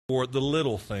for the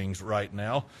little things right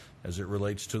now as it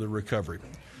relates to the recovery.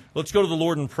 Let's go to the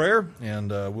Lord in prayer,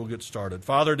 and we'll get started.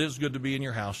 Father, it is good to be in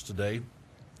your house today.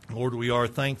 Lord, we are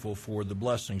thankful for the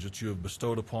blessings that you have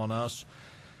bestowed upon us.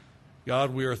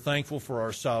 God, we are thankful for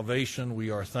our salvation. We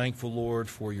are thankful, Lord,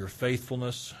 for your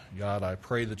faithfulness. God, I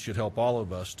pray that you'd help all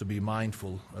of us to be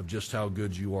mindful of just how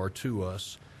good you are to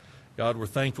us. God, we're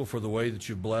thankful for the way that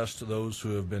you've blessed those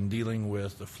who have been dealing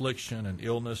with affliction and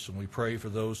illness, and we pray for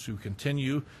those who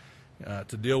continue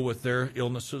to deal with their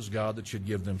illnesses, God, that you'd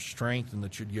give them strength and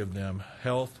that you'd give them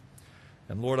health.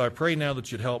 And Lord, I pray now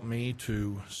that you'd help me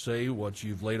to say what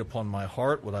you've laid upon my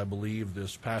heart, what I believe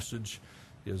this passage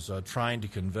is trying to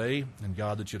convey, and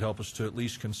God, that you'd help us to at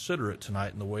least consider it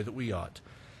tonight in the way that we ought.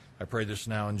 I pray this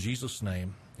now in Jesus'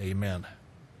 name. Amen.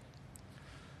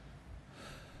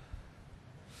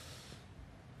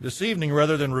 This evening,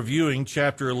 rather than reviewing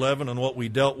chapter 11 and what we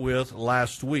dealt with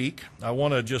last week, I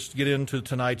want to just get into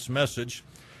tonight's message.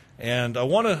 And I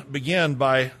want to begin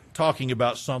by talking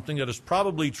about something that is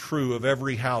probably true of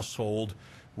every household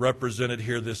represented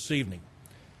here this evening.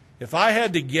 If I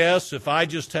had to guess, if I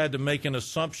just had to make an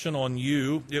assumption on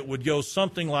you, it would go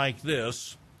something like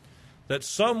this, that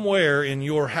somewhere in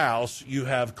your house you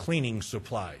have cleaning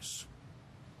supplies.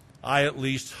 I at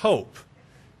least hope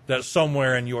that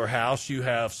somewhere in your house you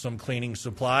have some cleaning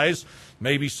supplies,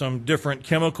 maybe some different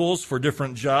chemicals for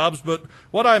different jobs. But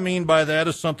what I mean by that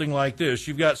is something like this.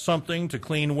 You've got something to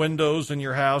clean windows in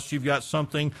your house. You've got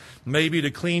something maybe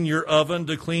to clean your oven,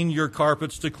 to clean your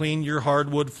carpets, to clean your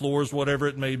hardwood floors, whatever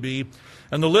it may be.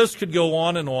 And the list could go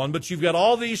on, but you've got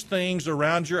all these things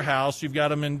around your house. You've got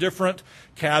them in different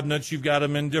cabinets. You've got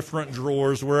them in different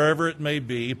drawers, wherever it may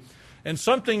be. And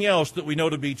something else that we know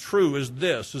to be true is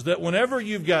this, is that whenever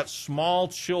you've got small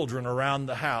children around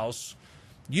the house,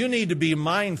 you need to be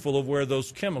mindful of where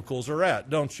those chemicals are at,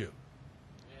 don't you?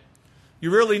 You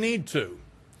really need to.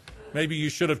 Maybe you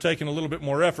should have taken a little bit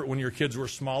more effort when your kids were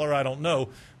smaller, I don't know.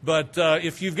 But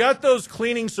if you've got those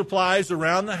cleaning supplies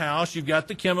around the house, you've got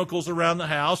the chemicals around the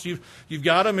house, you've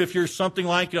got them, if you're something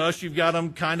like us, you've got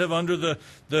them kind of under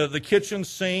the kitchen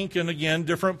sink and, again,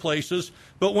 different places.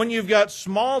 But when you've got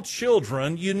small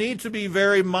children, you need to be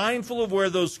very mindful of where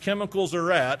those chemicals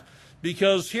are at,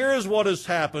 because here is what has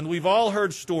happened. We've all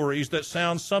heard stories that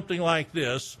sound something like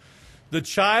this. The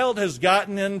child has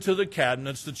gotten into the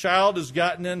cabinets, the child has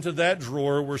gotten into that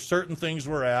drawer where certain things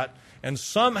were at, and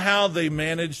somehow they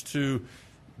managed to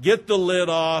get the lid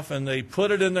off, and they put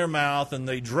it in their mouth, and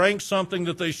they drank something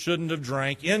that they shouldn't have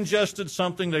drank, ingested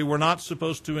something they were not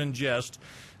supposed to ingest.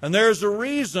 And there's a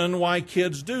reason why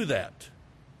kids do that.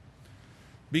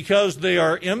 Because they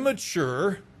are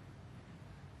immature,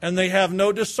 and they have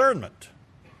no discernment.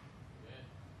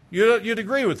 You'd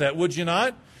agree with that, would you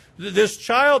not? This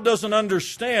child doesn't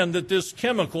understand that this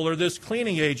chemical or this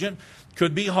cleaning agent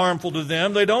could be harmful to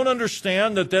them. They don't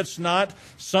understand that that's not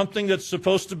something that's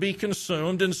supposed to be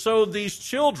consumed. And so these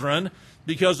children,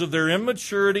 because of their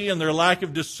immaturity and their lack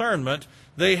of discernment,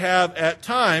 they have at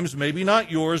times, maybe not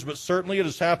yours, but certainly it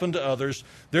has happened to others,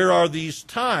 there are these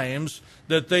times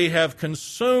that they have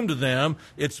consumed them.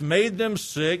 It's made them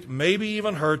sick, maybe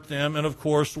even hurt them, and of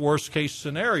course, worst case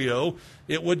scenario,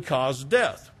 it would cause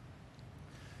death.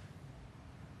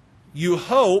 You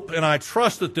hope, and I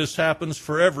trust that this happens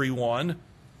for everyone,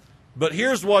 but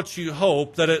here's what you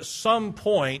hope, that at some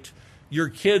point your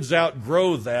kids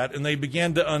outgrow that and they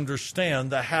begin to understand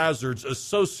the hazards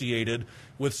associated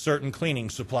with certain cleaning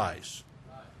supplies.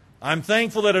 I'm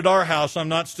thankful that at our house I'm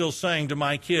not still saying to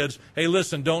my kids, hey,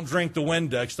 listen, don't drink the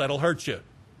Windex, that'll hurt you.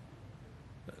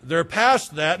 They're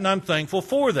past that, and I'm thankful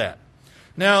for that.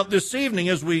 Now, this evening,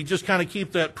 as we just kind of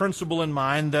keep that principle in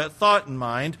mind, that thought in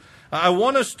mind, I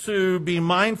want us to be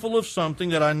mindful of something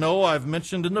that I know I've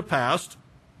mentioned in the past.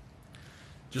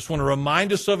 Just want to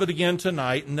remind us of it again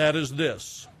tonight, and that is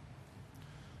this.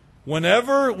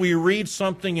 Whenever we read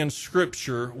something in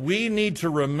Scripture, we need to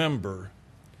remember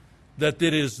that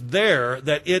it is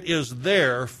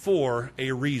there for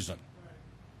a reason.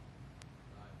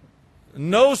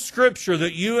 No Scripture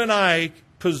that you and I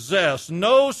possess,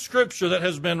 no Scripture that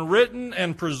has been written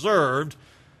and preserved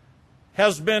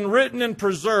has been written and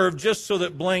preserved just so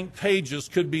that blank pages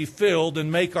could be filled and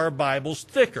make our Bibles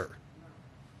thicker.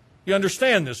 You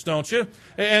understand this, don't you?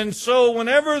 And so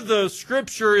whenever the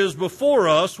Scripture is before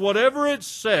us, whatever it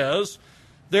says,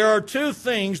 there are two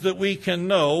things that we can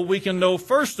know. We can know,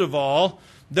 first of all,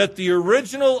 that the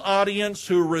original audience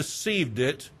who received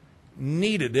it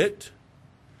needed it.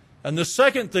 And the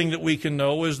second thing that we can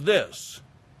know is this,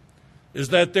 is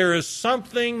that there is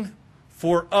something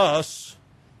for us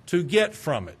to get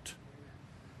from it.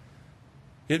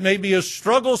 It may be a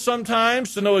struggle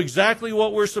sometimes to know exactly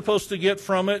what we're supposed to get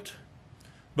from it.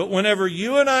 But whenever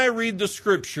you and I read the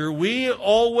Scripture, we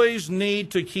always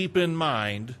need to keep in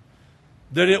mind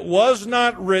that it was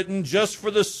not written just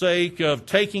for the sake of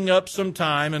taking up some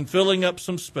time and filling up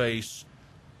some space.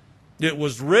 It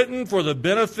was written for the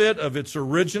benefit of its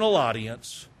original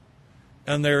audience,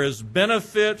 and there is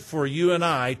benefit for you and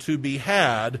I to be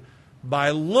had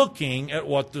by looking at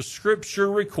what the Scripture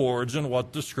records and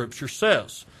what the Scripture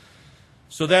says.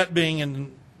 So that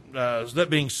being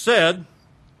said,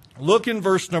 look in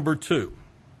verse number 2.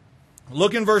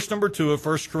 Look in verse number 2 of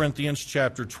 1 Corinthians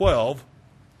chapter 12.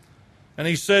 And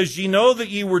he says, "Ye know that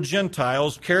ye were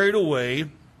Gentiles carried away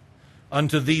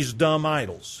unto these dumb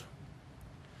idols."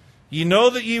 Ye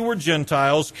know that ye were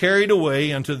Gentiles carried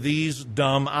away unto these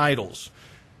dumb idols.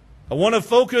 I want to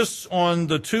focus on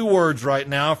the two words right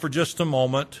now for just a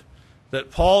moment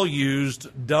that Paul used,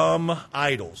 dumb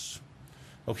idols.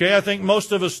 Okay, I think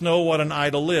most of us know what an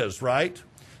idol is, right?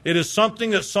 It is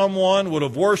something that someone would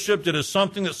have worshiped. It is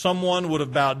something that someone would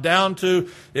have bowed down to.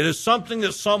 It is something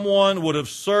that someone would have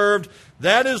served.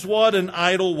 That is what an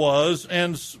idol was.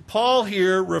 And Paul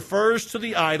here refers to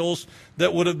the idols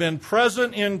that would have been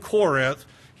present in Corinth.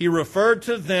 He referred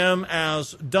to them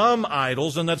as dumb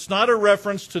idols, and that's not a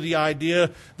reference to the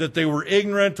idea that they were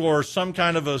ignorant or some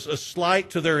kind of a slight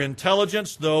to their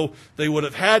intelligence, though they would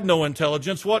have had no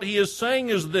intelligence. What he is saying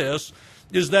is this,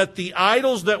 is that the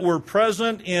idols that were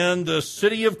present in the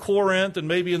city of Corinth and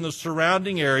maybe in the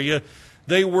surrounding area,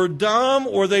 they were dumb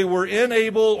or they were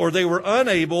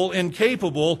unable,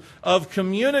 incapable of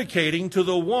communicating to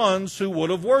the ones who would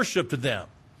have worshiped them.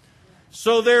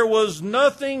 So there was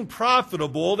nothing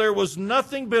profitable, there was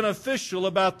nothing beneficial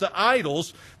about the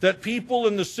idols that people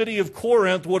in the city of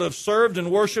Corinth would have served and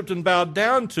worshiped and bowed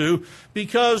down to,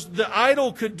 because the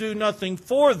idol could do nothing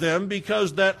for them,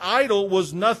 because that idol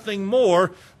was nothing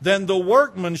more than the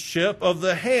workmanship of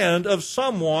the hand of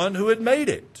someone who had made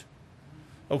it.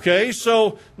 Okay,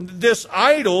 so this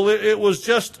idol, it was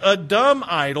just a dumb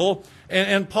idol,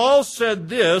 and Paul said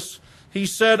this. He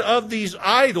said of these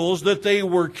idols that they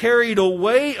were carried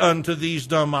away unto these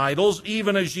dumb idols,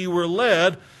 even as ye were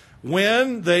led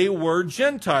when they were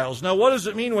Gentiles. Now, what does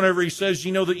it mean whenever he says,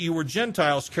 "You know that you were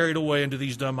Gentiles carried away into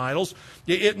these dumb idols"?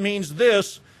 It means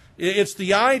this. It's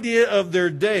the idea of their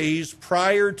days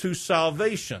prior to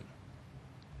salvation.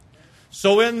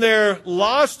 So in their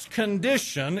lost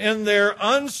condition, in their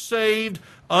unsaved,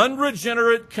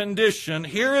 unregenerate condition,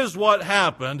 here is what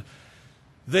happened.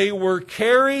 They were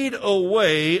carried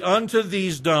away unto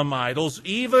these dumb idols,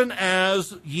 even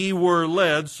as ye were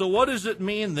led. So what does it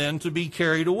mean then to be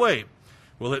carried away?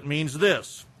 Well, it means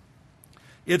this.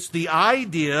 It's the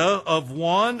idea of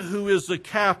one who is a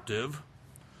captive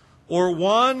or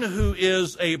one who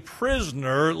is a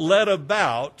prisoner led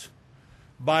about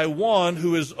by one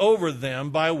who is over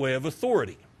them by way of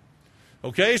authority.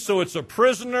 Okay, so it's a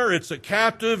prisoner, it's a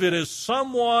captive, it is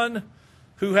someone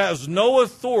who has no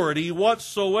authority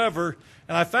whatsoever.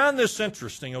 And I found this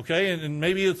interesting, okay? And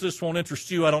maybe this won't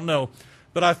interest you, I don't know.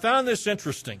 But I found this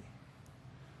interesting.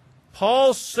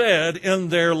 Paul said in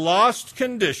their lost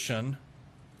condition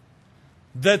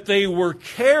that they were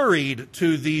carried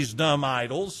to these dumb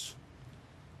idols,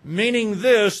 meaning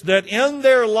this, that in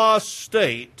their lost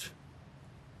state,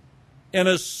 in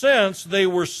a sense, they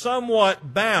were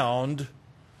somewhat bound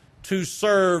to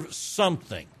serve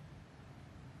something.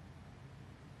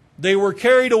 They were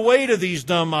carried away to these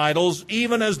dumb idols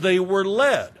even as they were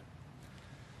led.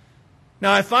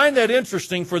 Now, I find that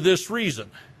interesting for this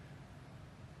reason.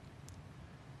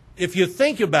 If you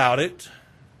think about it,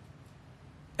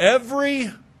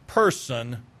 every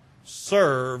person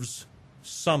serves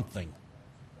something.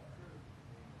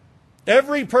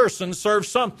 Every person serves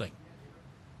something.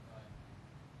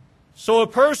 So a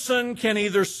person can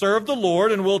either serve the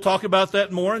Lord, and we'll talk about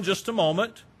that more in just a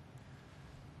moment,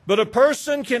 but a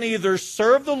person can either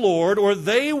serve the Lord or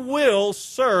they will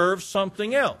serve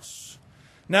something else.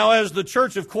 Now, as the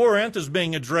church of Corinth is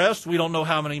being addressed, we don't know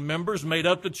how many members made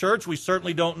up the church. We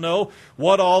certainly don't know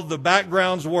what all the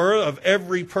backgrounds were of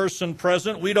every person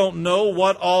present. We don't know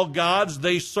what all gods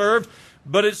they served.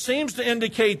 But it seems to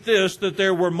indicate this, that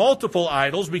there were multiple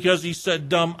idols, because he said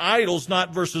dumb idols,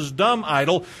 not versus dumb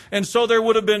idol. And so there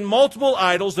would have been multiple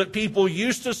idols that people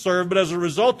used to serve, but as a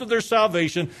result of their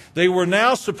salvation, they were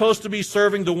now supposed to be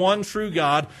serving the one true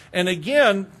God. And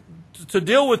again, to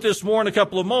deal with this more in a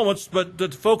couple of moments, but to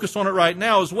focus on it right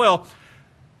now as well,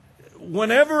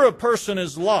 whenever a person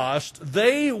is lost,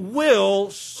 they will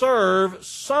serve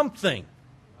something.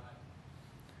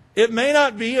 It may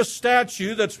not be a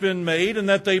statue that's been made and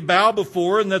that they bow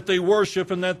before and that they worship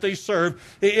and that they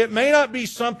serve. It may not be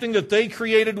something that they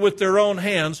created with their own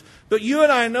hands, but you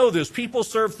and I know this. People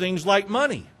serve things like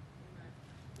money.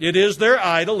 It is their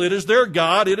idol. It is their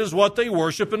God. It is what they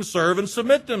worship and serve and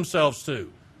submit themselves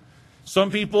to.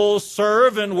 Some people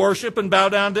serve and worship and bow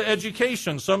down to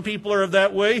education. Some people are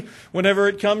that way whenever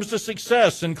it comes to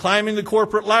success and climbing the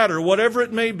corporate ladder, whatever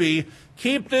it may be.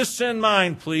 Keep this in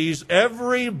mind, please.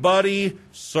 Everybody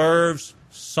serves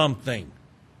something.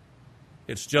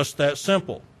 It's just that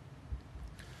simple.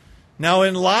 Now,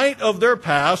 in light of their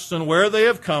past and where they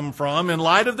have come from, in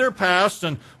light of their past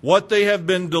and what they have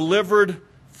been delivered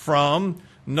from,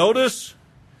 notice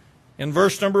in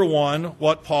verse number 1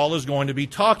 what Paul is going to be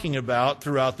talking about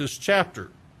throughout this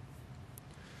chapter.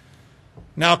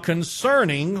 Now,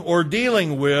 concerning or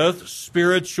dealing with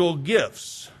spiritual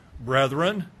gifts,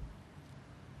 brethren,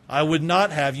 I would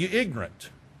not have you ignorant.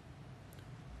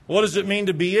 What does it mean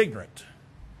to be ignorant?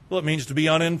 Well, it means to be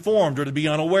uninformed or to be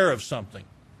unaware of something.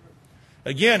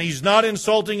 Again, he's not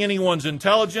insulting anyone's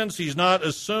intelligence. He's not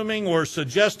assuming or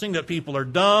suggesting that people are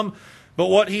dumb. But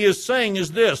what he is saying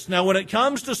is this. Now, when it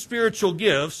comes to spiritual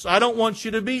gifts, I don't want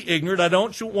you to be ignorant. I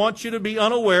don't want you to be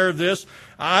unaware of this.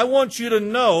 I want you to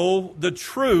know the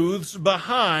truths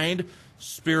behind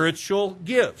spiritual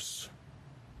gifts.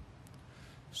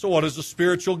 So what is a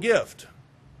spiritual gift?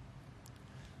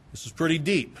 This is pretty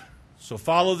deep. So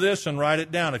follow this and write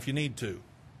it down if you need to.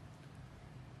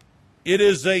 It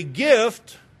is a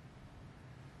gift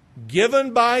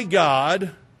given by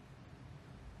God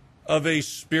of a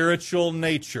spiritual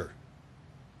nature.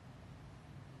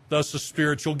 Thus, a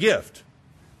spiritual gift.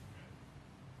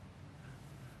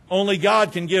 Only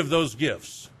God can give those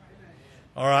gifts.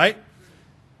 All right?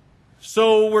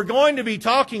 So we're going to be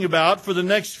talking about for the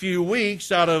next few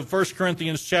weeks out of 1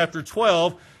 Corinthians chapter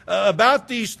 12 about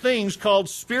these things called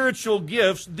spiritual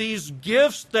gifts, these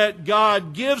gifts that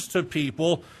God gives to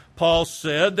people, Paul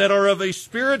said, that are of a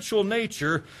spiritual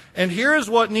nature. And here's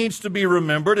what needs to be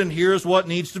remembered, and here's what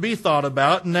needs to be thought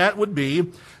about, and that would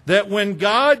be that when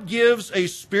God gives a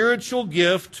spiritual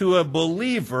gift to a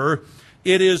believer,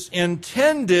 it is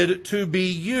intended to be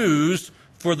used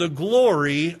for the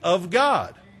glory of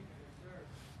God.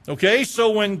 Okay,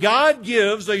 so when God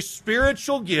gives a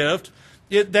spiritual gift,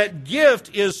 that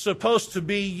gift is supposed to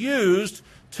be used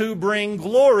to bring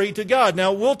glory to God.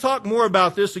 Now, we'll talk more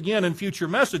about this again in future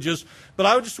messages, but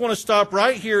I just want to stop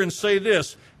right here and say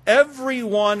this.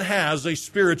 Everyone has a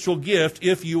spiritual gift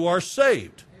if you are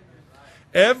saved.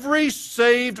 Every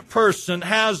saved person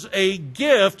has a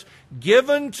gift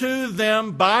given to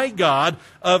them by God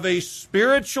of a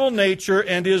spiritual nature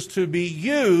and is to be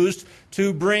used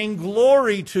to bring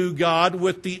glory to God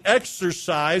with the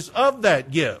exercise of that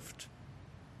gift.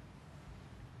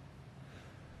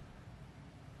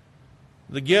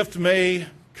 The gift may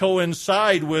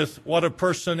coincide with what a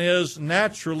person is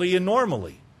naturally and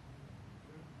normally.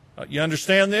 You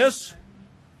understand this?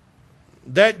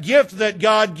 That gift that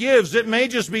God gives, it may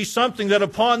just be something that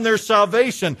upon their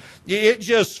salvation, it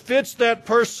just fits that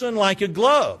person like a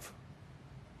glove.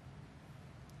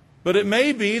 But it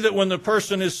may be that when the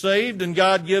person is saved and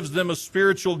God gives them a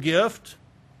spiritual gift,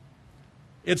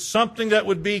 it's something that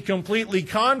would be completely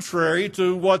contrary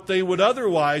to what they would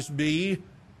otherwise be,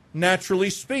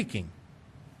 naturally speaking.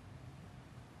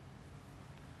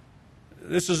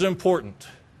 This is important.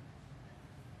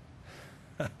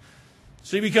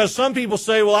 See, because some people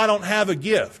say, well, I don't have a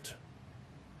gift.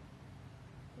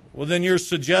 Well, then you're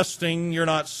suggesting you're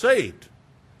not saved.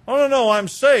 Oh, no, I'm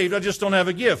saved. I just don't have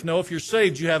a gift. No, if you're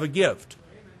saved, you have a gift.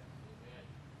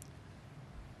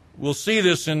 We'll see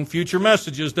this in future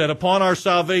messages, that upon our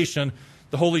salvation,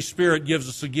 the Holy Spirit gives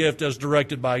us a gift as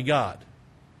directed by God.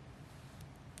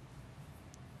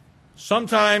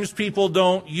 Sometimes people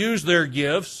don't use their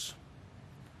gifts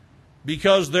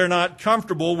because they're not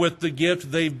comfortable with the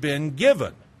gift they've been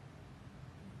given,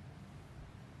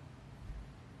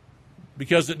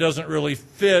 because it doesn't really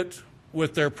fit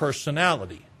with their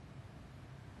personality.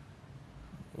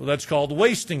 Well, that's called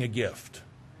wasting a gift.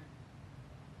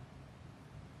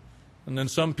 And then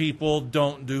some people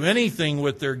don't do anything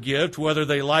with their gift, whether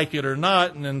they like it or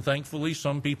not, and then thankfully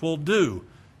some people do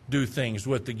things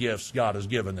with the gifts God has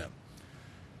given them.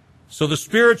 So the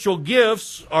spiritual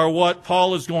gifts are what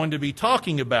Paul is going to be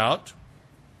talking about.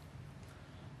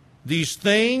 These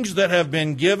things that have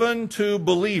been given to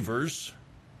believers,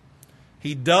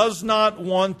 he does not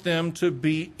want them to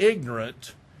be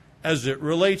ignorant as it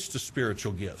relates to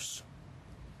spiritual gifts.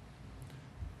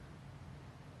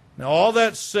 Now, all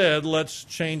that said, let's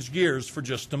change gears for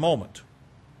just a moment.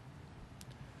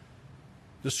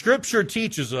 The Scripture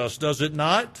teaches us, does it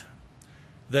not,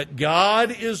 that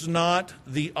God is not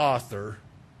the author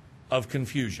of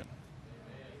confusion.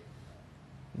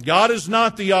 God is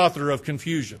not the author of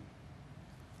confusion.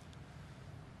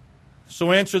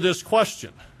 So answer this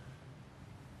question.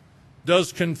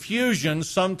 Does confusion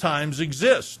sometimes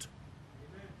exist?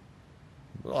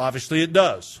 Well, obviously it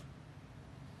does.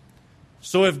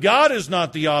 So if God is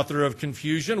not the author of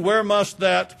confusion, where must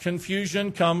that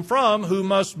confusion come from? Who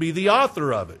must be the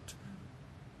author of it?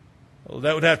 Well,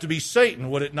 that would have to be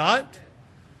Satan, would it not?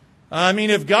 I mean,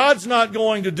 if God's not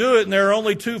going to do it, and there are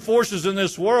only two forces in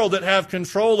this world that have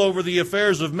control over the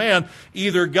affairs of man,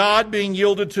 either God being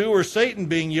yielded to or Satan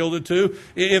being yielded to,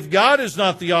 if God is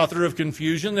not the author of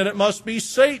confusion, then it must be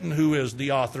Satan who is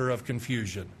the author of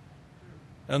confusion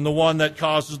and the one that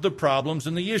causes the problems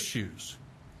and the issues.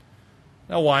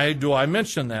 Now, why do I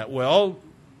mention that? Well,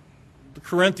 the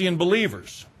Corinthian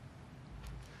believers,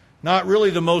 not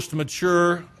really the most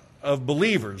mature of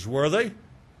believers, were they?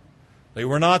 They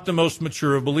were not the most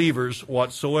mature of believers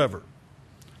whatsoever.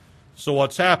 So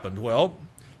what's happened? Well,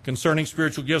 concerning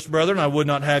spiritual gifts, brethren, I would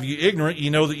not have you ignorant. You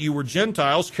know that you were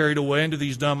Gentiles carried away into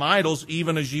these dumb idols,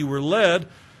 even as you were led.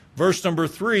 Verse number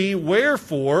 3,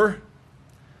 wherefore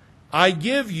I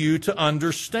give you to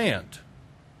understand.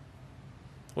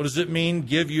 What does it mean,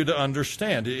 give you to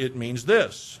understand? It means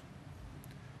this.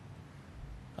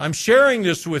 I'm sharing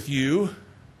this with you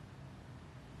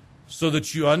so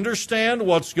that you understand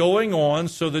what's going on,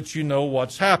 so that you know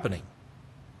what's happening.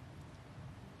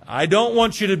 I don't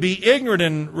want you to be ignorant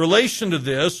in relation to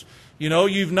this. You know,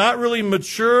 you've not really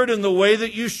matured in the way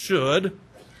that you should.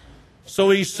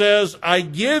 So he says, I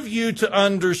give you to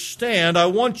understand, I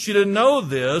want you to know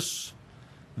this,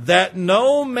 that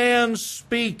no man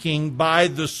speaking by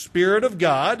the Spirit of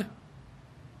God,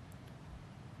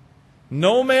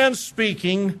 no man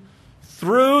speaking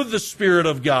through the Spirit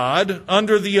of God,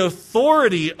 under the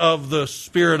authority of the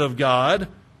Spirit of God,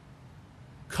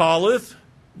 calleth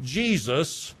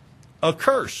Jesus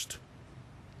accursed.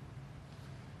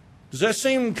 Does that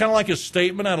seem kind of like a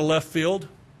statement out of left field?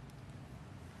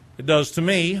 It does to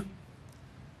me.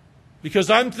 Because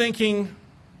I'm thinking,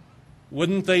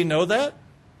 wouldn't they know that?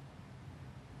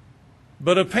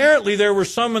 But apparently there were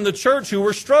some in the church who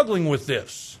were struggling with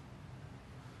this.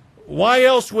 Why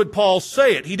else would Paul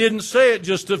say it? He didn't say it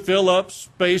just to fill up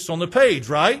space on the page,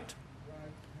 right?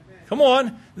 Come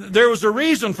on. There was a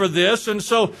reason for this, and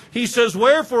so he says,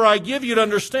 wherefore I give you to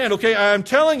understand. Okay, I'm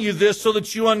telling you this so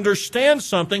that you understand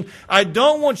something. I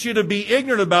don't want you to be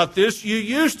ignorant about this. You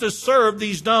used to serve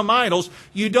these dumb idols.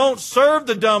 You don't serve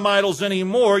the dumb idols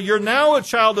anymore. You're now a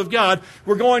child of God.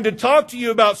 We're going to talk to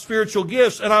you about spiritual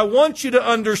gifts, and I want you to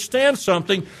understand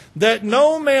something, that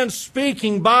no man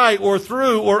speaking by or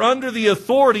through or under the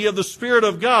authority of the Spirit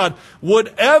of God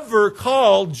would ever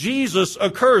call Jesus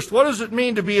accursed. What does it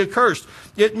mean to be accursed?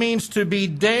 It means to be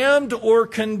damned or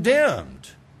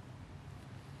condemned.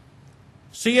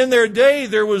 See, in their day,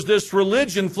 there was this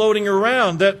religion floating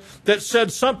around that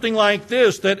said something like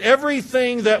this, that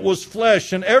everything that was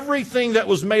flesh and everything that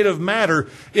was made of matter,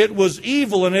 it was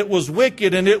evil and it was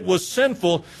wicked and it was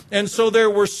sinful. And so there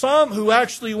were some who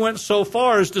actually went so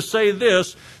far as to say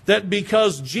this, that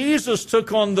because Jesus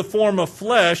took on the form of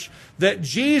flesh, that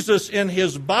Jesus in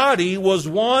his body was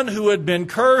one who had been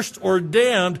cursed or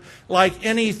damned like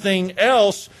anything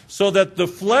else, so that the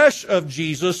flesh of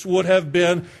Jesus would have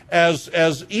been as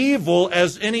evil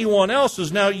as anyone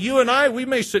else's. Now, you and I, we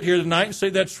may sit here tonight and say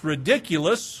that's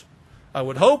ridiculous. I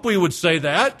would hope we would say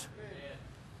that.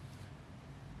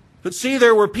 But see,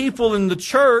 there were people in the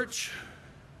church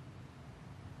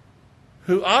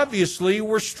who obviously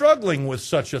were struggling with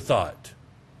such a thought.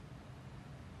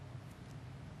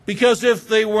 Because if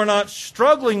they were not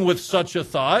struggling with such a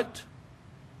thought,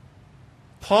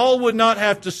 Paul would not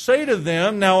have to say to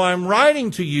them, now I'm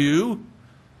writing to you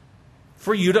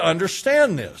for you to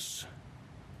understand this.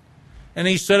 And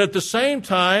he said at the same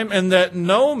time, and that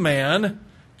no man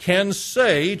can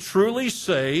say, truly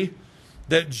say,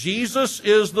 that Jesus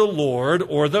is the Lord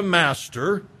or the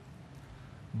Master,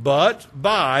 but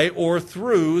by or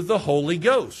through the Holy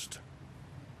Ghost.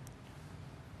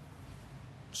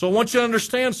 So I want you to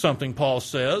understand something, Paul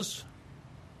says.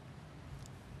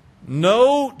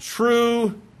 No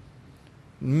true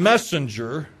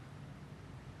messenger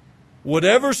would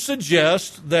ever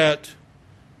suggest that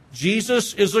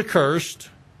Jesus is accursed,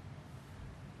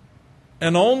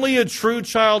 and only a true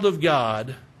child of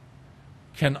God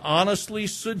can honestly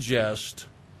suggest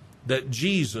that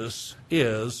Jesus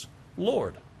is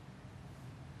Lord.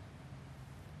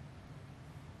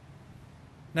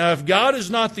 Now, if God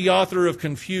is not the author of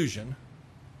confusion,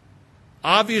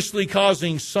 obviously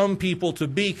causing some people to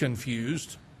be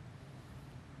confused.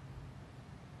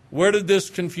 Where did this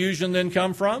confusion then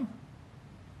come from?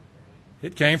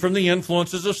 It came from the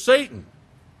influences of Satan.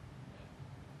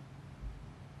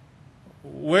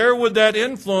 Where would that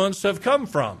influence have come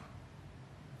from?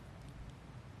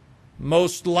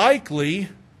 Most likely,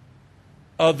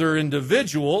 other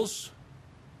individuals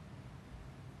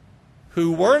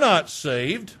who were not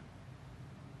saved,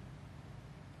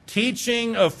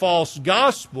 teaching a false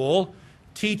gospel,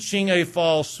 teaching a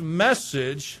false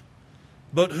message,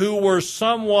 but who were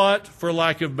somewhat, for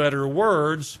lack of better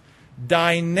words,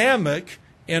 dynamic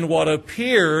in what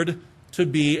appeared to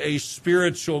be a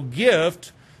spiritual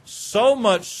gift, so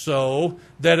much so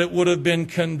that it would have been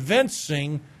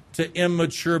convincing to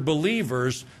immature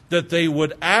believers that they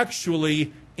would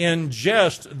actually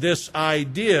ingest this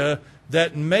idea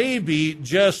that maybe,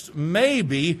 just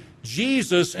maybe,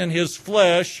 Jesus in his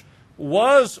flesh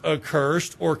was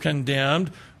accursed or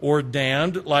condemned or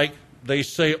damned, like they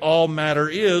say all matter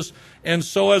is. And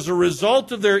so as a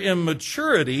result of their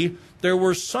immaturity, there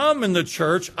were some in the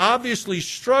church obviously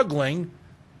struggling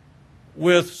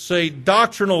with, say,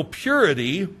 doctrinal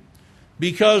purity,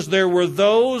 because there were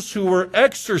those who were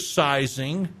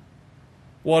exercising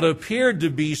what appeared to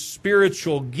be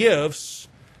spiritual gifts,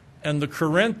 and the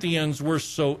Corinthians were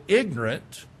so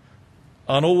ignorant,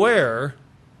 unaware,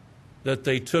 that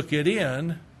they took it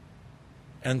in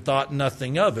and thought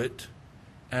nothing of it,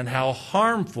 and how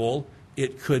harmful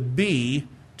it could be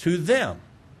to them.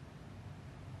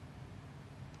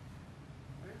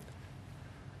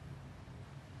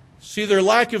 See, their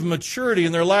lack of maturity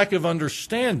and their lack of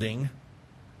understanding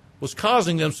was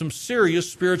causing them some serious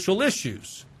spiritual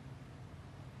issues.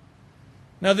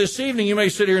 Now, this evening, you may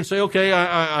sit here and say, okay,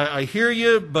 I hear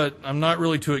you, but I'm not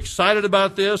really too excited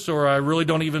about this, or I really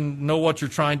don't even know what you're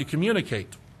trying to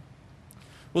communicate.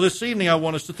 Well, this evening, I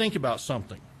want us to think about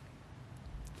something.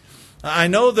 I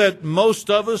know that most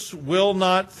of us will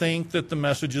not think that the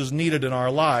message is needed in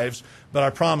our lives, but I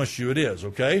promise you it is,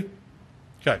 okay?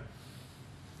 Okay.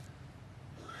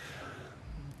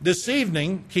 This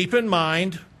evening, keep in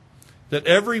mind that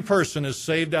every person is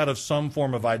saved out of some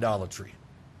form of idolatry.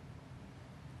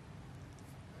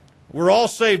 We're all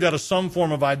saved out of some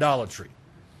form of idolatry.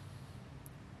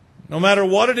 No matter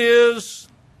what it is,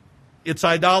 it's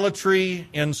idolatry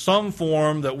in some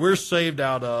form that we're saved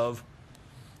out of.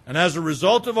 And as a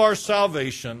result of our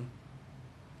salvation,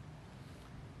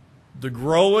 the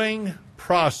growing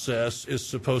process is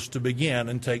supposed to begin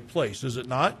and take place, is it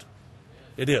not?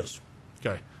 It is.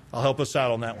 Okay, I'll help us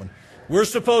out on that one. We're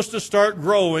supposed to start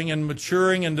growing and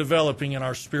maturing and developing in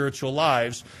our spiritual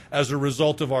lives as a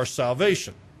result of our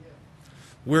salvation.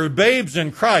 We're babes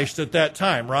in Christ at that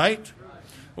time, right?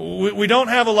 We don't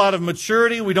have a lot of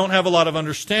maturity. We don't have a lot of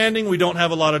understanding. We don't have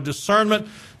a lot of discernment.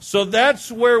 So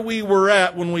that's where we were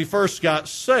at when we first got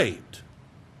saved.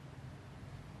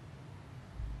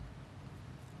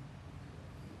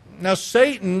 Now,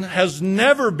 Satan has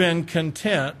never been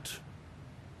content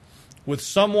with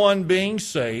someone being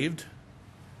saved.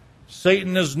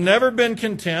 Satan has never been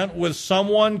content with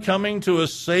someone coming to a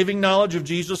saving knowledge of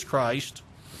Jesus Christ.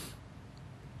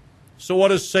 So what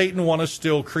does Satan want to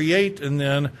still create and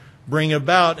then bring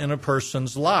about in a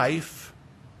person's life?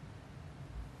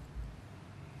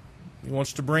 He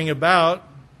wants to bring about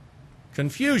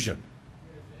confusion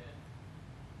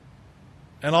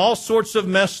and all sorts of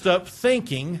messed up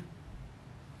thinking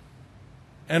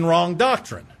and wrong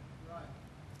doctrine.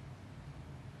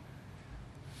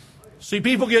 See,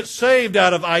 people get saved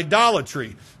out of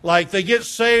idolatry. Like they get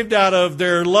saved out of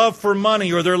their love for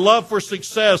money or their love for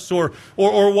success or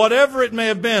whatever it may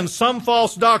have been, some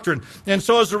false doctrine. And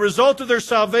so as a result of their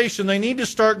salvation, they need to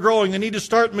start growing. They need to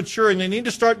start maturing. They need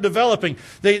to start developing.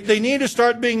 They need to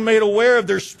start being made aware of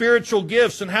their spiritual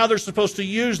gifts and how they're supposed to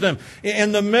use them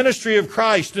in the ministry of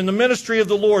Christ, in the ministry of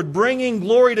the Lord, bringing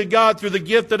glory to God through the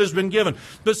gift that has been given.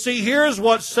 But see, here's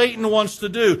what Satan wants to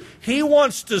do. He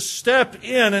wants to step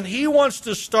in and he wants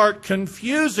to start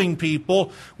confusing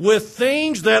people with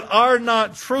things that are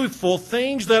not truthful,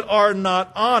 things that are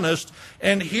not honest.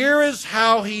 And here is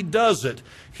how he does it.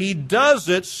 He does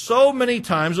it so many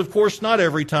times, of course not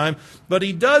every time, but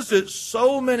he does it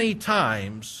so many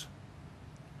times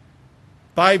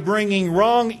by bringing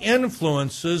wrong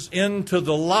influences into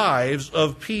the lives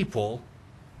of people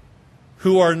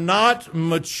who are not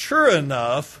mature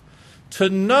enough to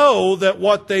know that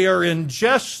what they are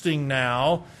ingesting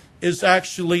now is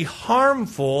actually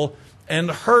harmful and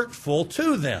hurtful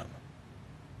to them.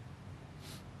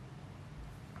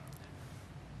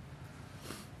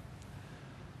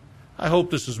 I hope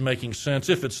this is making sense.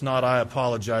 If it's not, I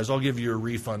apologize. I'll give you a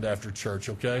refund after church,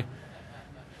 okay?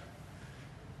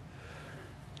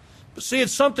 But see,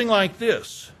 it's something like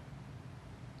this.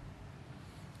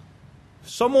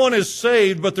 Someone is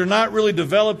saved, but they're not really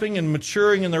developing and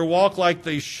maturing in their walk like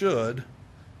they should.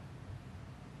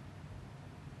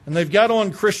 And they've got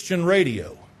on Christian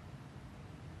radio.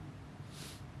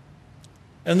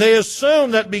 And they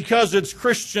assume that because it's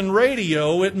Christian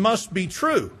radio, it must be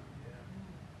true.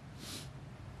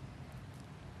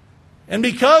 And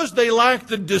because they lack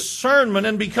the discernment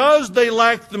and because they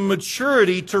lack the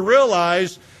maturity to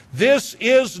realize this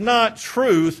is not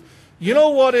truth, you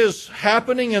know what is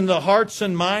happening in the hearts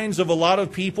and minds of a lot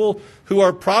of people who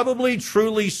are probably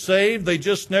truly saved? They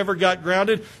just never got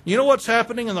grounded. You know what's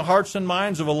happening in the hearts and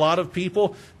minds of a lot of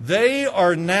people? They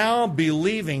are now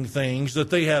believing things that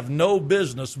they have no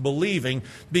business believing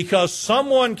because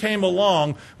someone came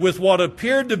along with what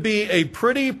appeared to be a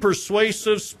pretty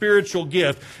persuasive spiritual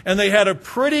gift, and they had a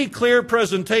pretty clear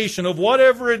presentation of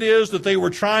whatever it is that they were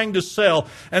trying to sell.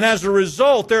 And as a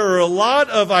result, there are a lot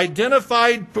of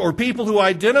identified or people who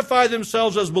identify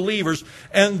themselves as believers,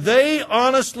 and they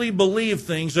honestly believe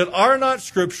things that are not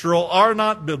scriptural, are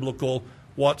not biblical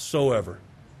whatsoever.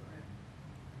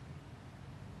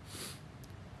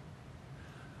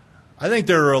 I think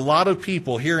there are a lot of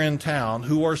people here in town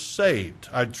who are saved.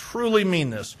 I truly mean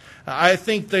this. I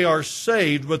think they are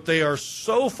saved, but they are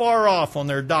so far off on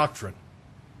their doctrine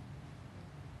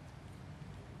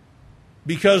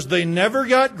because they never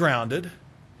got grounded,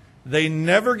 they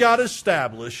never got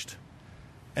established,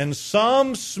 and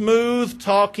some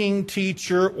smooth-talking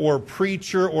teacher or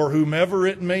preacher or whomever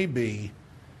it may be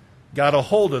got a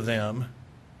hold of them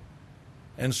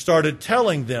and started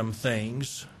telling them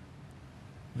things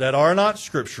that are not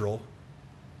scriptural.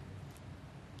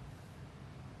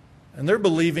 And they're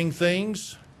believing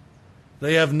things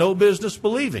they have no business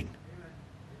believing.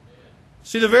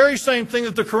 See, the very same thing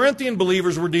that the Corinthian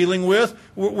believers were dealing with,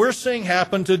 we're seeing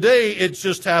happen today. It's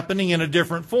just happening in a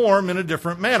different form, in a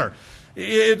different manner.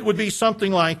 It would be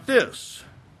something like this.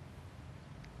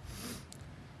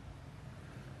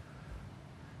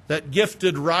 That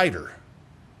gifted writer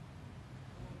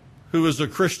who is a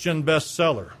Christian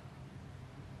bestseller,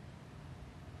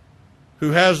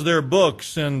 who has their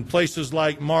books in places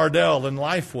like Mardel and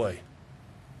Lifeway.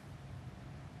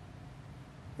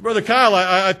 Brother Kyle,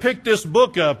 I picked this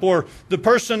book up, or the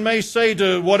person may say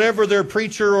to whatever their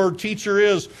preacher or teacher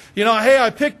is, you know, hey,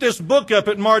 I picked this book up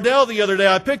at Mardel the other day.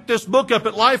 I picked this book up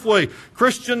at Lifeway,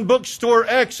 Christian Bookstore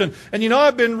X, and you know,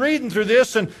 I've been reading through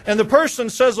this, and the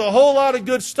person says a whole lot of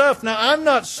good stuff. Now, I'm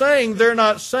not saying they're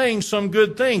not saying some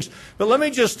good things, but let me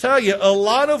just tell you, a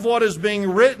lot of what is being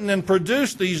written and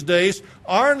produced these days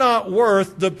are not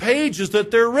worth the pages that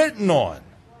they're written on.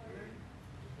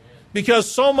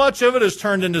 Because so much of it is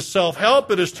turned into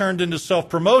self-help, it is turned into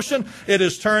self-promotion, it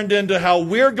is turned into how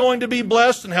we're going to be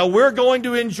blessed and how we're going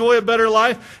to enjoy a better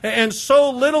life. And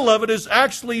so little of it is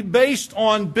actually based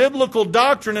on biblical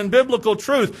doctrine and biblical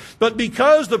truth. But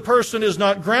because the person is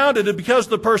not grounded and because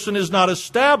the person is not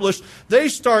established, they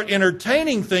start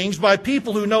entertaining things by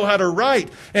people who know how to write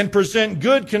and present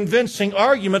good, convincing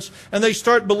arguments, and they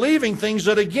start believing things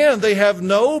that, again, they have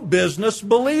no business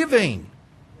believing.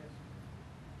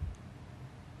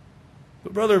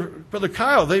 But Brother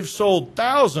Kyle, they've sold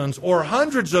thousands or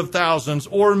hundreds of thousands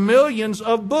or millions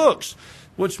of books,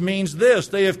 which means this: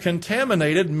 they have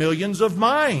contaminated millions of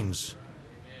minds.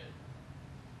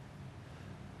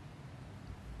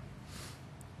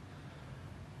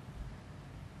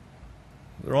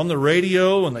 They're on the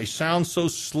radio and they sound so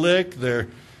slick. They're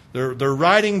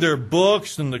writing their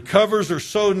books and the covers are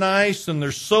so nice and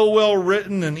they're so well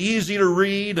written and easy to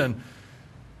read, and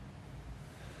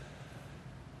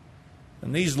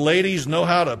these ladies know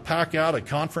how to pack out a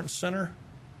conference center.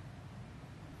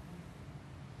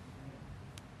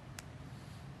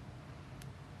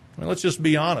 I mean, let's just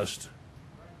be honest.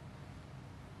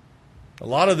 A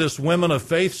lot of this women of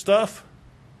faith stuff,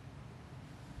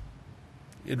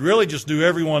 it'd really just do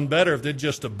everyone better if they'd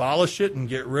just abolish it and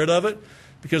get rid of it,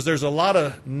 because there's a lot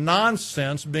of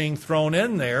nonsense being thrown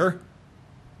in there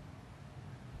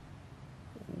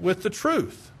with the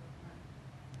truth.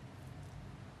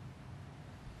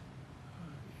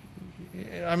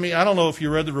 I mean, I don't know if you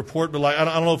read the report, but I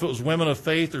don't know if it was Women of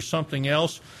Faith or something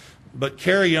else, but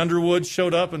Carrie Underwood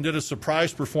showed up and did a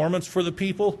surprise performance for the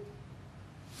people.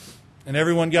 And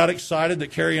everyone got excited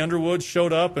that Carrie Underwood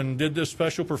showed up and did this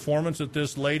special performance at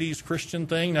this ladies' Christian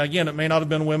thing. Now, again, it may not have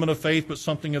been Women of Faith, but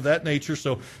something of that nature.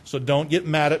 So don't get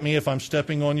mad at me if I'm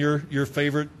stepping on your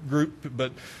favorite group.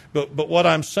 But what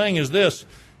I'm saying is this: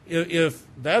 if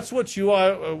that's what you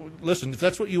if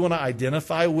that's what you want to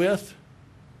identify with,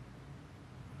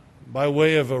 by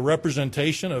way of a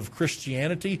representation of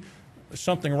Christianity, there's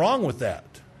something wrong with that.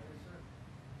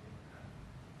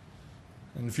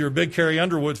 And if you're a big Carrie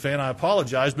Underwood fan, I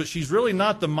apologize, but she's really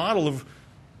not the model of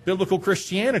biblical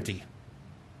Christianity.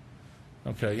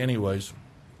 Okay, anyways.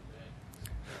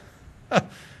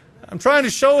 I'm trying to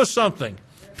show us something.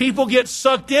 People get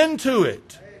sucked into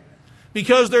it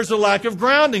because there's a lack of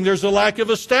grounding. There's a lack of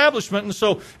establishment. And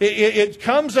so it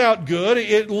comes out good.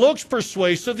 It looks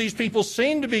persuasive. These people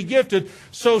seem to be gifted.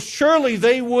 So surely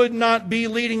they would not be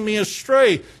leading me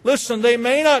astray. Listen, they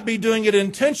may not be doing it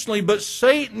intentionally, but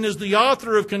Satan is the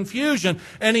author of confusion.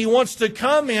 And he wants to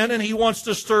come in and he wants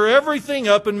to stir everything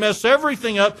up and mess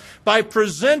everything up by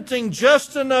presenting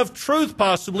just enough truth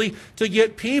possibly to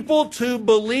get people to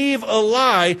believe a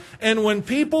lie. And when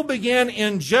people begin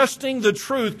ingesting the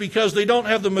truth because they don't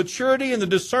have the maturity and the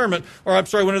discernment,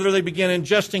 whenever they begin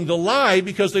ingesting the lie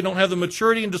because they don't have the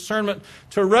maturity and discernment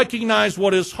to recognize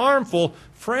what is harmful,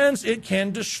 friends, it can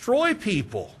destroy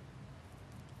people.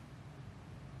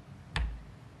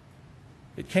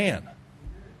 It can.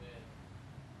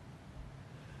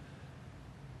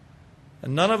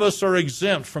 And none of us are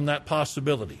exempt from that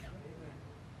possibility.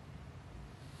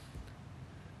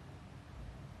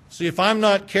 See, if I'm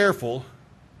not careful,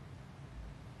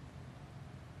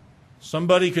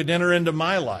 somebody could enter into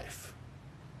my life.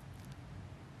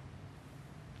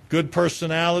 Good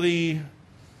personality,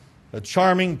 a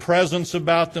charming presence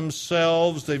about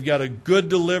themselves, they've got a good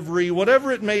delivery,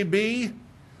 whatever it may be,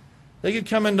 they could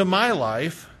come into my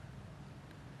life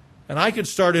and I could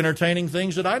start entertaining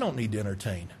things that I don't need to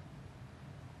entertain.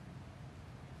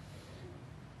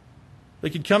 They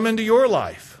could come into your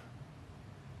life.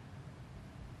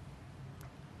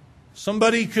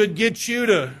 Somebody could get you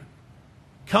to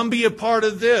come be a part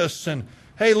of this, and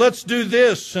hey, let's do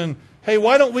this, and hey,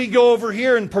 why don't we go over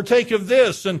here and partake of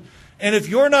this? And if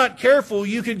you're not careful,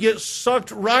 you could get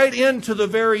sucked right into the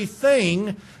very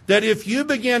thing that if you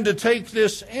begin to take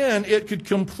this in, it could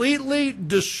completely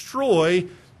destroy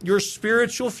your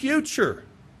spiritual future.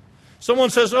 Someone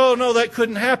says, oh, no, that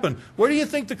couldn't happen. Where do you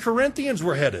think the Corinthians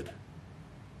were headed?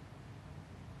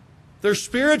 Their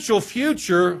spiritual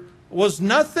future was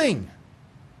nothing.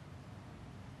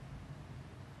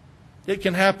 It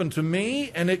can happen to me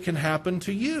and it can happen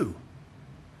to you.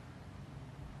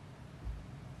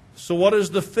 So what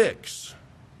is the fix?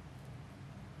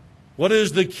 What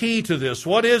is the key to this?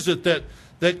 What is it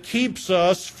that keeps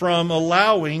us from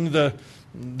allowing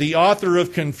the author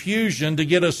of confusion to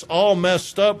get us all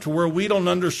messed up to where we don't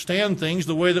understand things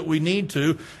the way that we need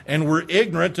to, and we're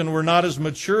ignorant and we're not as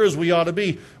mature as we ought to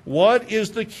be? What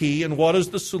is the key and what is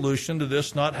the solution to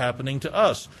this not happening to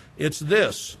us? It's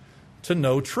this: to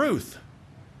know truth.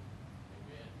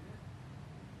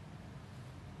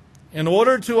 In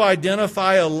order to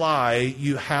identify a lie,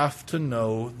 you have to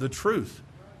know the truth.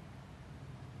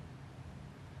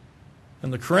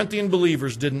 And the Corinthian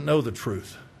believers didn't know the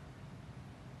truth,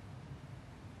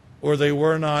 or they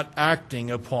were not acting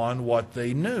upon what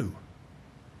they knew.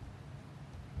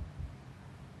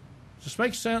 Does this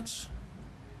make sense?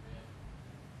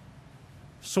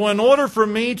 So in order for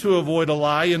me to avoid a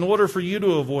lie, in order for you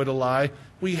to avoid a lie,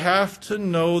 we have to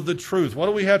know the truth. What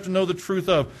do we have to know the truth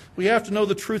of? We have to know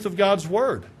the truth of God's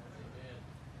Word.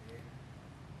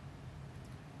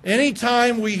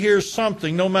 Anytime we hear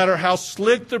something, no matter how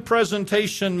slick the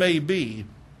presentation may be,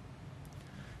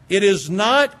 it is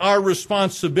not our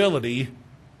responsibility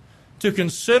to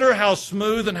consider how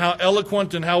smooth and how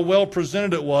eloquent and how well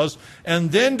presented it was,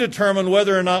 and then determine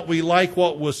whether or not we like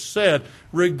what was said.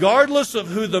 Regardless of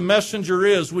who the messenger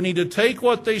is, we need to take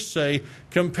what they say,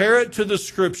 compare it to the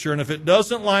Scripture, and if it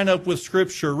doesn't line up with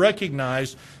Scripture,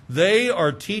 recognize they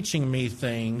are teaching me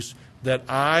things that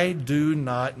I do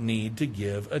not need to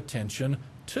give attention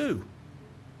to.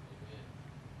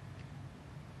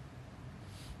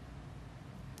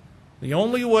 The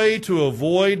only way to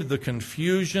avoid the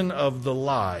confusion of the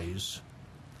lies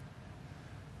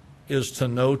is to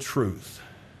know truth.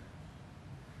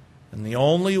 And the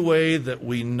only way that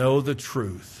we know the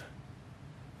truth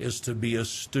is to be a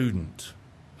student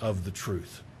of the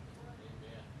truth.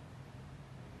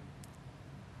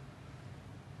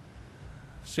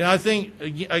 See, I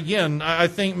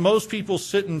think most people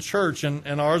sit in church,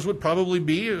 and ours would probably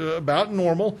be about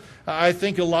normal. I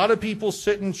think a lot of people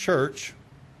sit in church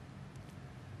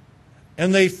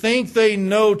and they think they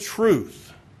know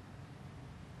truth,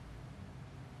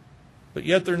 but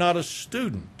yet they're not a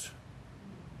student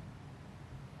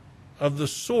of the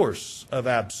source of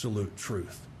absolute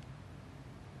truth.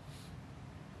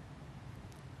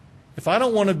 If I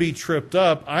don't want to be tripped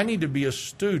up, I need to be a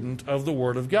student of the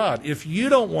Word of God. If you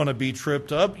don't want to be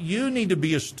tripped up, you need to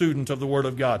be a student of the Word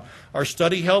of God. Our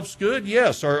study helps good?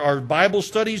 Yes. Our Bible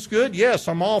studies good? Yes,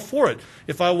 I'm all for it.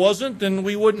 If I wasn't, then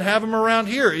we wouldn't have them around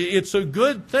here. It's a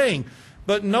good thing.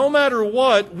 But no matter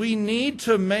what, we need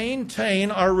to maintain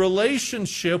our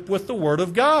relationship with the Word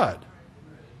of God.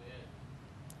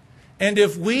 And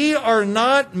if we are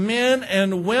not men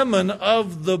and women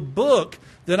of the book,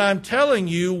 then I'm telling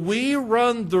you, we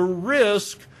run the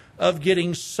risk of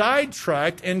getting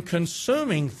sidetracked and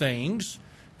consuming things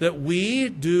that we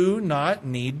do not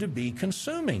need to be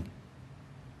consuming.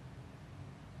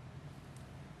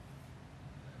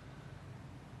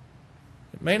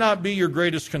 It may not be your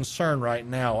greatest concern right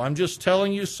now. I'm just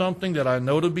telling you something that I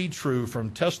know to be true from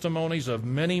testimonies of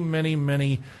many, many,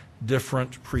 many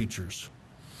different preachers.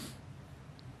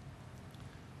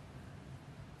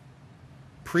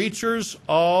 Preachers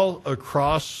all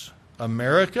across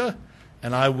America,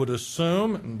 and I would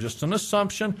assume, just an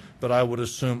assumption, but I would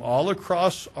assume all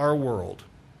across our world,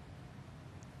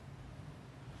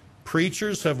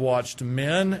 preachers have watched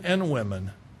men and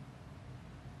women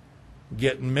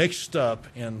get mixed up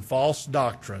in false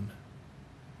doctrine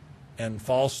and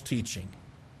false teaching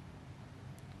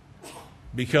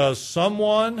because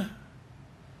someone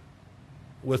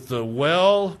with the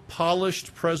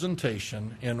well-polished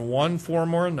presentation in one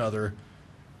form or another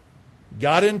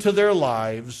got into their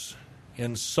lives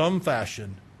in some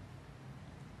fashion.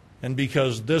 And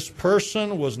because this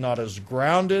person was not as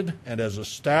grounded and as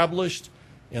established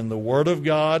in the Word of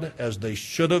God as they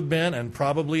should have been, and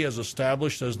probably as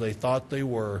established as they thought they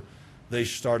were, they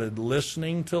started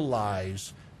listening to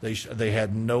lies they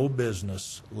had no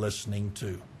business listening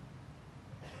to.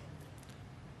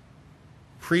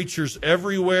 Preachers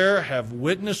everywhere have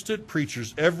witnessed it.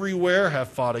 Preachers everywhere have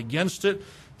fought against it.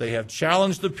 They have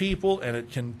challenged the people, and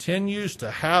it continues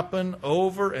to happen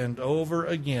over and over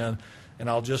again. And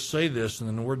I'll just say this, and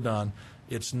then we're done.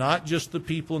 It's not just the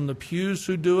people in the pews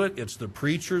who do it. It's the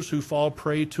preachers who fall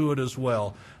prey to it as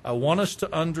well. I want us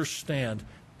to understand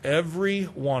every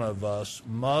one of us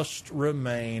must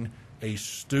remain a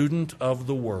student of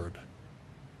the Word,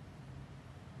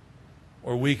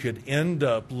 or we could end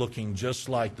up looking just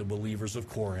like the believers of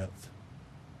Corinth.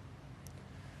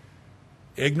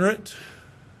 Ignorant,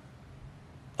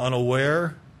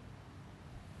 unaware,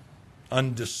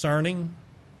 undiscerning,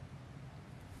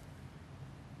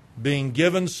 being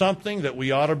given something that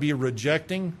we ought to be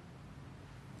rejecting,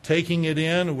 taking it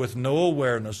in with no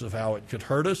awareness of how it could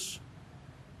hurt us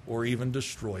or even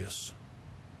destroy us.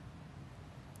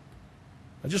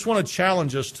 I just want to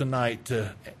challenge us tonight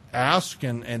to ask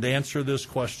and answer this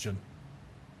question.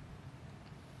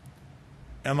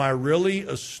 Am I really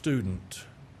a student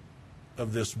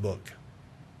of this book?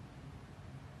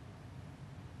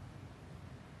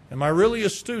 Am I really a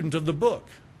student of the book?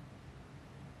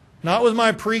 Not with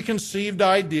my preconceived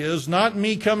ideas, not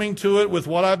me coming to it with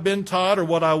what I've been taught or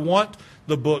what I want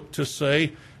the book to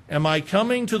say. Am I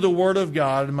coming to the Word of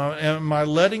God? Am I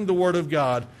letting the Word of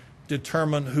God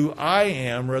determine who I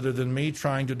am rather than me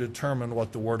trying to determine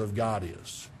what the Word of God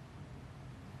is?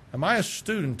 Am I a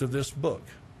student of this book?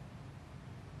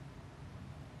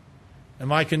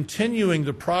 Am I continuing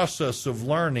the process of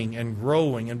learning and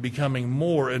growing and becoming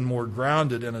more and more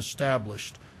grounded and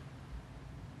established?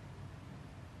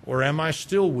 Or am I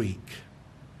still weak?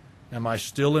 Am I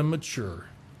still immature?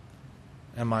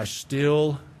 Am I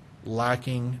still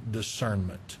lacking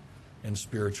discernment in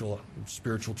spiritual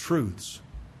truths?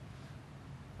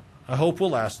 I hope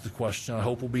we'll ask the question. I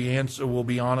hope we'll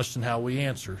be honest in how we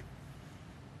answer.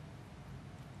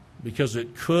 Because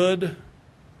it could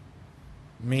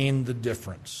mean the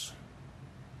difference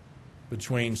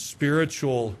between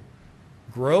spiritual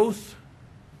growth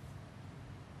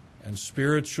and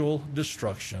spiritual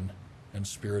destruction and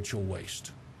spiritual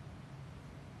waste.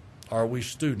 Are we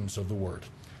students of the Word?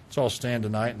 Let's all stand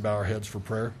tonight and bow our heads for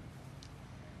prayer.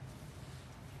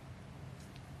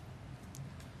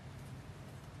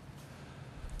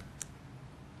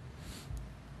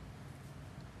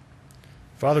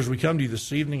 Father, as we come to you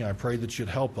this evening, I pray that you'd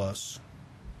help us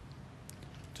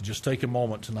to just take a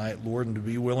moment tonight, Lord, and to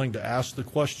be willing to ask the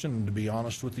question and to be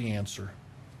honest with the answer.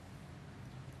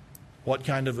 What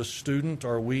kind of a student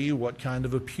are we? What kind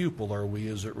of a pupil are we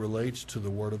as it relates to the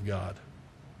Word of God?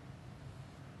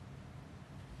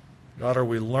 God, are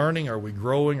we learning? Are we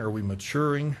growing? Are we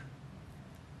maturing?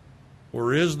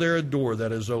 Or is there a door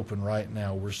that is open right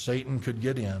now where Satan could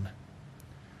get in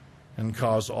and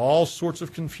cause all sorts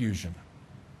of confusion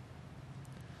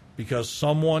because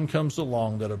someone comes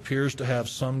along that appears to have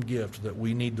some gift that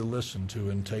we need to listen to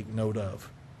and take note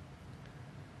of?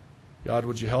 God,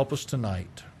 would you help us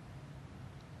tonight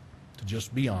to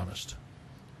just be honest?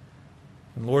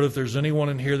 And Lord, if there's anyone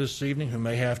in here this evening who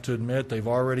may have to admit they've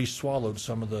already swallowed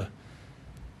some of the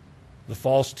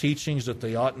false teachings that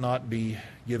they ought not be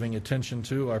giving attention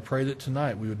to, I pray that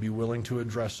tonight we would be willing to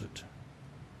address it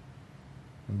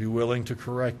and be willing to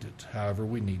correct it however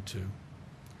we need to.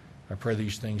 I pray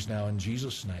these things now in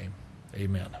Jesus' name.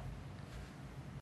 Amen.